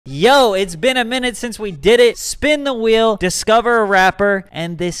Yo, it's been a minute since we did it. Spin the wheel, discover a rapper,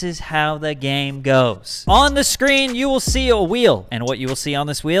 and this is how the game goes. On the screen, you will see a wheel, and what you will see on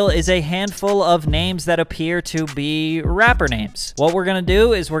this wheel is a handful of names that appear to be rapper names. What we're gonna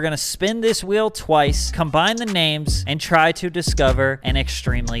do is we're gonna spin this wheel twice, combine the names, and try to discover an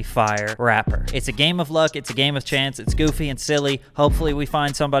extremely fire rapper. It's a game of luck, it's a game of chance, it's goofy and silly. Hopefully we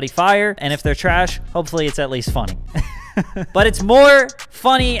find somebody fire, and if they're trash, hopefully it's at least funny. But it's more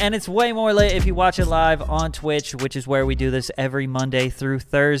funny and it's way more lit if you watch it live on Twitch, which is where we do this every Monday through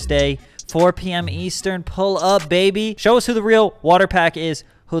Thursday, 4 p.m. Eastern. Pull up, baby. Show us who the real water pack is,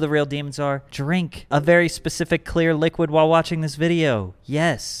 who the real demons are. Drink a very specific clear liquid while watching this video.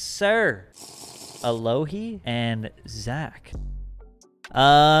 Yes, sir. Alohi and Zach.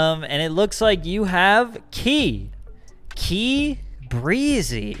 And it looks like you have Key.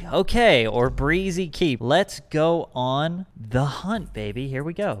 Breezy. Okay, or Breezy Key. Let's go on the hunt, baby. Here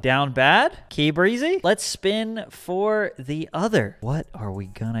we go. Down bad? Key Breezy? Let's spin for the other. What are we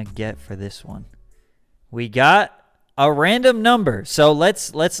gonna get for this one? We got a random number. So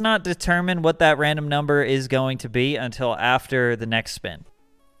let's not determine what that random number is going to be until after the next spin.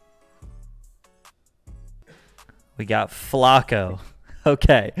 We got Flacco.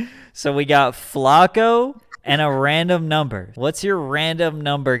 Okay, so we got Flacco and a random number. What's your random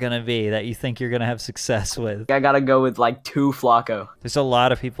number gonna be that you think you're gonna have success with? I gotta go with like 2 Flacco. There's a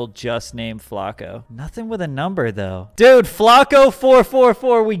lot of people just named Flacco. Nothing with a number though. Dude, Flacco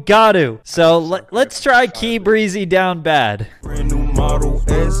 444, we got to. So let's try Key Breezy down bad. Brand new model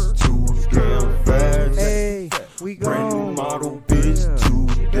S, too damn fast. Hey, we go. Brand new model bitch, too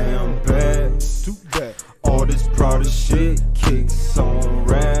damn bad. Too bad. All this Prada shit kicks on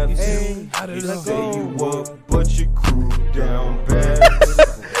raps. Hey, you say you up, but your crew down bad.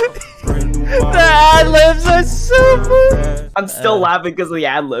 The ad-libs are super. I'm still laughing because of the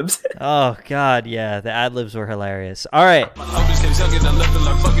ad-libs. Oh, God, yeah. The ad-libs were hilarious. All right. Yeah.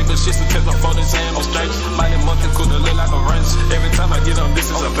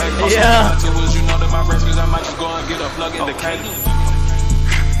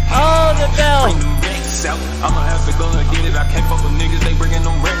 Oh, the bell.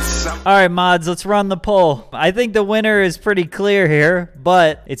 All right, mods, let's run the poll. I think the winner is pretty clear here,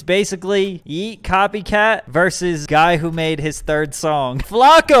 but it's basically Yeet Copycat versus guy who made his third song.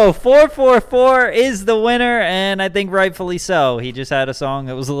 Flacco 444 is the winner, and I think rightfully so. He just had a song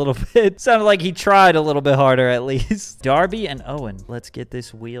that was a little bit, sounded like he tried a little bit harder at least. Darby and Owen, let's get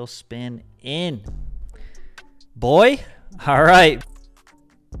this wheel spin in. Boy, all right.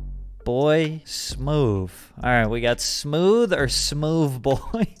 Boy, smooth. All right, we got smooth or smooth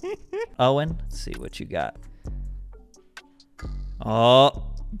boy. Owen, let's see what you got. Oh,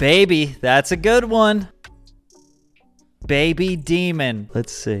 baby, that's a good one. Baby Demon.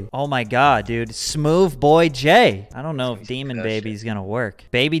 Let's see. Oh my God, dude. Smooth Boy J. I don't know if Demon Baby is gonna work.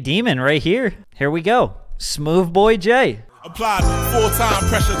 Baby Demon right here. Here we go. Smooth Boy J. Applied full-time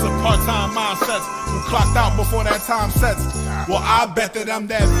pressure to part-time mindsets who clocked out before that time sets. Well, I bet that I'm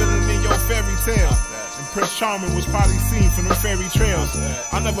that villain in your fairy tale. And Prince Charming was probably seen from the fairy trails.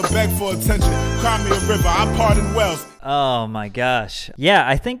 I never begged for attention. Cry me a river, I pardon wells. Oh my gosh. Yeah,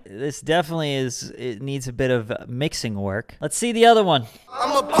 I think this definitely it needs a bit of mixing work. Let's see the other one.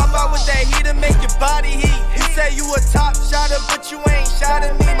 I'ma pop out with that heat and make your body heat. You say you a top shotter, but you ain't shot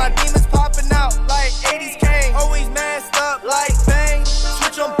at me. My demons popping out like 80s Kane. Always masked up like bang.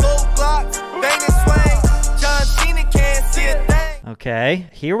 Switch on both Glocks, bang and swing. John Cena can't see a thing. Okay,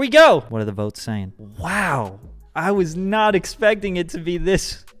 here we go. What are the votes saying? Wow, I was not expecting it to be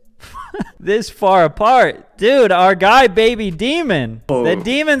this this far apart. Dude, our guy Baby Demon. Oh, the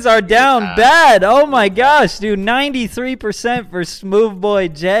demons are down bad. Oh my gosh, dude. 93% for Smooth Boy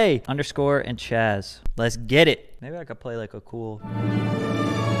J. Underscore and Chaz. Let's get it. Maybe I could play like a cool...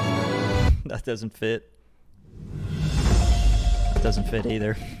 That doesn't fit. That doesn't fit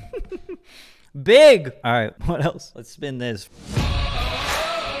either. Big. All right, what else? Let's spin this.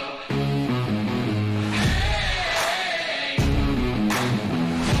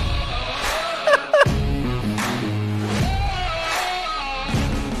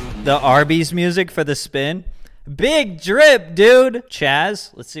 The Arby's music for the spin. Big drip, dude. Chaz,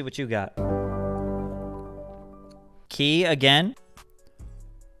 let's see what you got. Key again.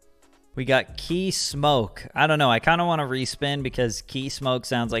 We got Key Smoke. I don't know. I kind of want to respin because Key Smoke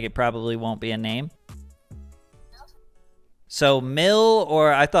sounds like it probably won't be a name. So Mill,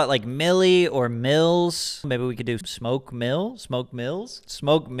 or I thought like Millie or Mills. Maybe we could do Smoke Mill, Smoke Mills,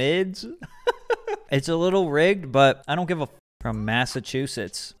 Smoke Mids. It's a little rigged, but I don't give a from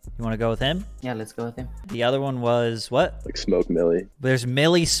Massachusetts. You want to go with him? Yeah, let's go with him. The other one was what? Like Smoke Millie. There's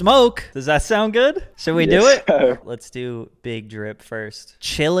Millie Smoke. Does that sound good? Should we do it? Let's do Big Drip first.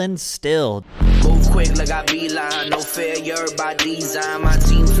 Chillin' Still. Move quick like I beeline, no failure by design. My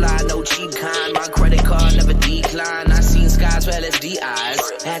team fly, no cheap kind. My credit card never decline. I seen skies with LSD eyes.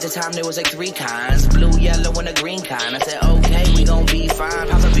 At the time there was like 3 kinds, blue, yellow, and a green kind. I said, okay, we gon' be fine.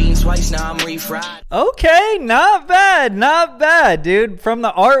 Pop a bean twice, now I'm refried. Okay, not bad, dude. From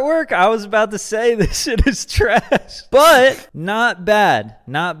the artwork, I was about to say this shit is trash, but not bad.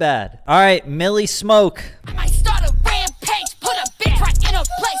 All right, Millie Smoke. I might start a rampage, put a bitch right in a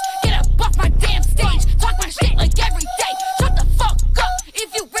place, get up off my damn stage, talk my shit like every day. Shut the fuck up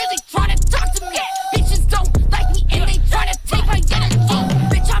if you really tryna talk to me. Bitches don't like me and they tryna take my energy.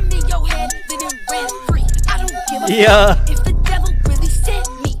 Bitch, I'm in your head, living rent free. I don't give a fuck if the devil really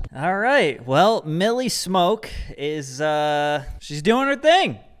sent me. All right, well, Millie Smoke is she's doing her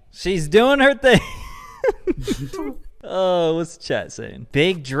thing. Oh, what's the chat saying?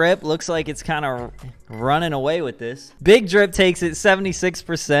 Big Drip looks like it's kind of running away with this. Big Drip takes it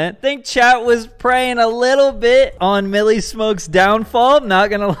 76%. Think chat was praying a little bit on Millie Smoke's downfall, not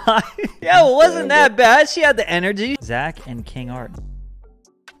gonna lie. Yeah, well, wasn't that bad. She had the energy. Zach and King Art.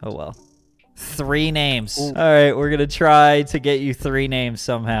 Oh, well. 3 names. Ooh. All right, we're gonna try to get you 3 names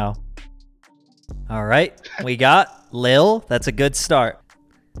somehow. All right, we got Lil. That's a good start.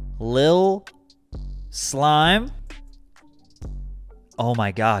 Lil Slime. Oh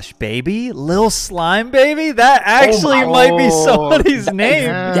my gosh, baby. Lil Slime, baby? That actually might be somebody's name.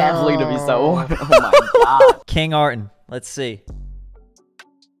 Definitely to be so. Oh my god. King Arton. Let's see.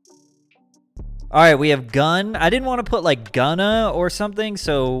 All right, we have gun. I didn't want to put like gunna or something,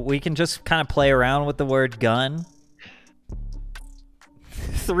 so we can just kind of play around with the word gun.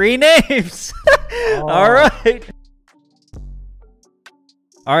 3 names. All right.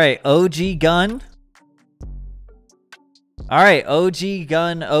 All right, OG Gun. All right, OG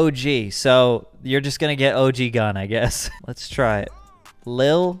Gun OG. So you're just going to get OG Gun, I guess. Let's try it.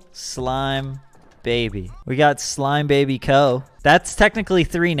 Lil Slime Baby. We got Slime Baby Co. That's technically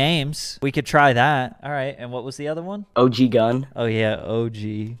 3 names. We could try that. All right, and what was the other one? OG Gun. Oh, yeah,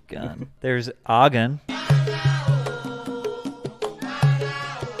 OG Gun. There's Agun.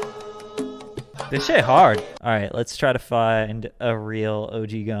 This shit hard. All right, let's try to find a real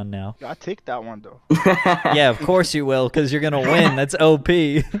OG Gun now. I'll take that one, though. Yeah, of course you will, because you're going to win. That's OP.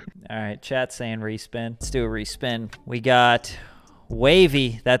 All right, chat saying respin. Let's do a respin. We got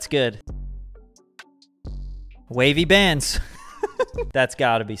Wavy. That's good. Wavy Bands. That's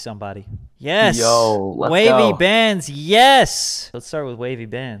got to be somebody. Yes. Yo, let's Wavy go. Bands. Yes. Let's start with Wavy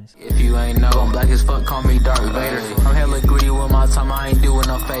Bands. If you ain't know, I'm black as fuck, call me Darth Vader. I'm hella greedy with my time, I ain't doing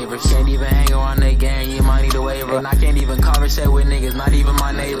no favors. Can't even hang around that gang, you might need a waiver. And I can't even conversate with niggas, not even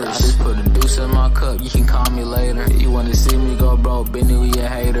my neighbors. I just put a deuce in my cup, you can call me later. You wanna see me go broke, Benny, we a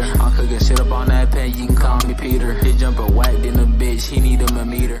hater. I'm cooking shit up on that pen, you can call me Peter. His jumper whacked in a bitch, he need him a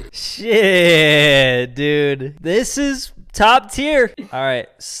meter. Shit, dude. This is top tier. All right,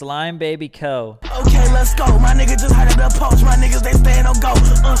 Slime Baby Co. Okay, let's go. My nigga just hired the post. My niggas, they staying on go.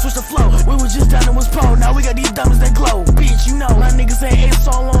 Switch the flow. We was just down and was pro. Now we got these diamonds that glow. Bitch, you know. My niggas ain't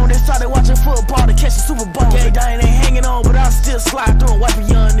so long. They started watching football to catch the Super Bowl. Yeah, dying ain't hanging on, but I still slide through and wipe a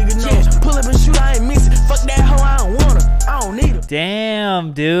young nigga nose. Yeah, pull up and shoot, I ain't miss it. Fuck that hoe, I don't want her. I don't need her.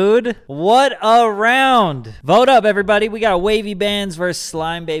 Damn, dude. What a round. Vote up, everybody. We got Wavy Bands versus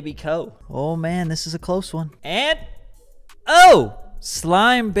Slime Baby Co. Oh, man, this is a close one. And... oh,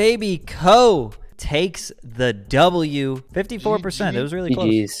 Slime Baby Co. takes the W. 54%. It was really close.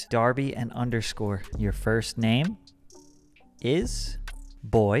 GG's. Darby and underscore. Your first name is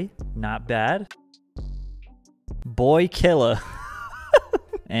Boy. Not bad. Boy Killer.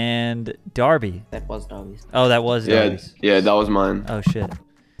 And Darby. That was Darby's. Oh, that was Darby's. Yeah, that was mine. Oh, shit.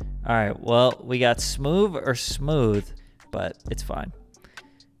 All right. Well, we got Smooth or Smooth, but it's fine.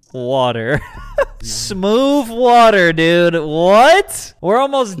 Water. Smooth water, dude. What? We're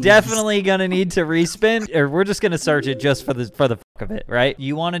almost definitely gonna need to respin, or we're just gonna search it just for the fuck of it, right?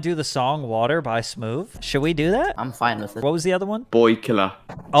 You want to do the song Water by Smooth? Should we do that? I'm fine with it. What was the other one? Boy Killer.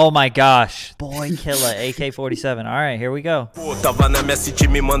 Oh my gosh. Boy Killer, AK-47. All right, here we go. Tava na minha city,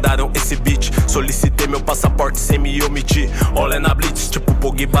 me mandaram esse beat. Solicitei meu passaporte sem me omitir. Olha na blitz, tipo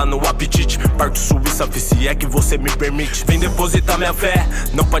Pogba no apetite. Parto Suíça, se é que você me permite. Vem depositar minha fé,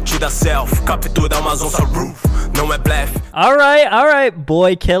 não pode tirar selfie. Capturar umas onça roof, não é blefe. All right,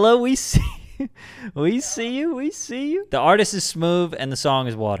 Boy Killer, we see. We see you. The artist is Smooth and the song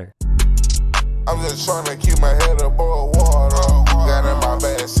is Water. I'm just trying to keep my head above water. Got in my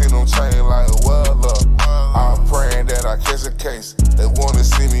bag, see them chain like a weather. I'm praying that I catch a case. They wanna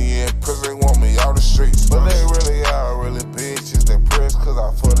see me in prison, they want me out the streets. But they really are really bitches. They press cause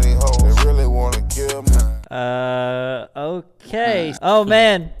I for they hoes. They really wanna kill me. Okay. Oh,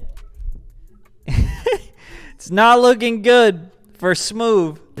 man. It's not looking good for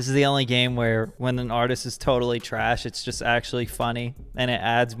Smooth. This is the only game where when an artist is totally trash, it's just actually funny and it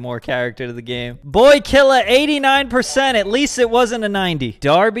adds more character to the game. Boy Killer, 89%. At least it wasn't a 90.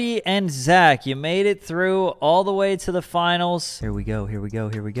 Darby and Zach, you made it through all the way to the finals. Here we go. Here we go.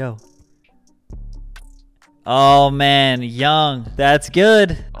 Here we go. Oh, man. Young. That's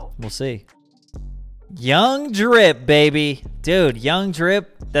good. We'll see. Young Drip, baby. Dude, Young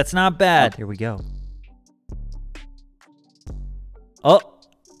Drip. That's not bad. Here we go. Oh,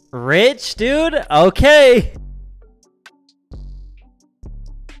 Rich, dude. Okay.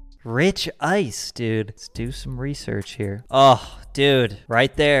 Rich Ice, dude. Let's do some research here. Oh, dude,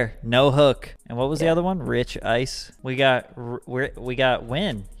 right there. No hook. And what was the other one? Rich Ice. We got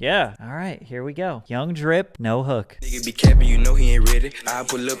Win. Yeah. All right, here we go. Young Drip, no hook. Nigga be capping, you know he ain't ready. I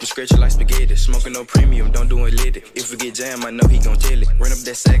pull up and scratch it like spaghetti. Smoking no premium, don't do it lit it. If we get jammed, I know he gon' tell it. Run up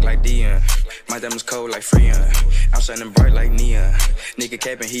that sack like Dion. My diamonds cold like Freon. I'm shining bright like neon. Nigga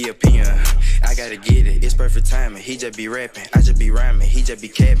capping, he a peon. I gotta get it, it's perfect timing. He just be rapping, I just be rhyming. He just be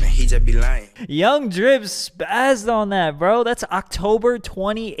capping, he just be lying. Young Drip spazzed on that, bro. That's October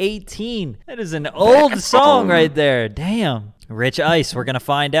 2018. That is an old song right there. Damn. Rich Ice, we're gonna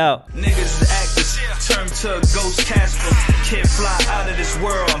find out. Niggas actors, turn to a ghost Casper. Can't fly out of this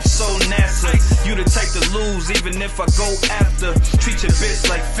world, I'm so NASA. You the type to lose even if I go after. Treat your bitch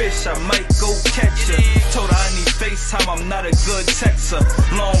like fish, I might go catch her. Told her I need FaceTime, I'm not a good texter.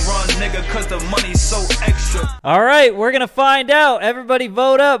 Long run nigga, cause the money's so extra. All right, we're gonna find out. Everybody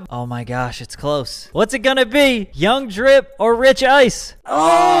vote up. Oh my gosh, it's close. What's it gonna be? Young Drip or Rich Ice?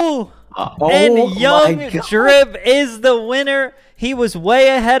 Oh! And Young Drip is the winner. He was way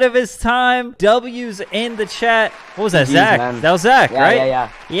ahead of his time. W's in the chat. What was that, Zach? Man. That was Zach, right?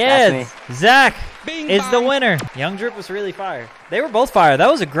 Yeah. Yes, Zach is the winner. Young Drip was really fire. They were both fire. That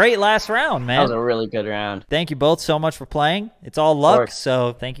was a great last round, man. That was a really good round. Thank you both so much for playing. It's all luck,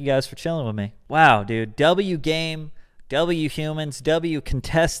 so thank you guys for chilling with me. Wow, dude. W game, W humans, W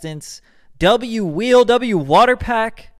contestants, W wheel, W water pack.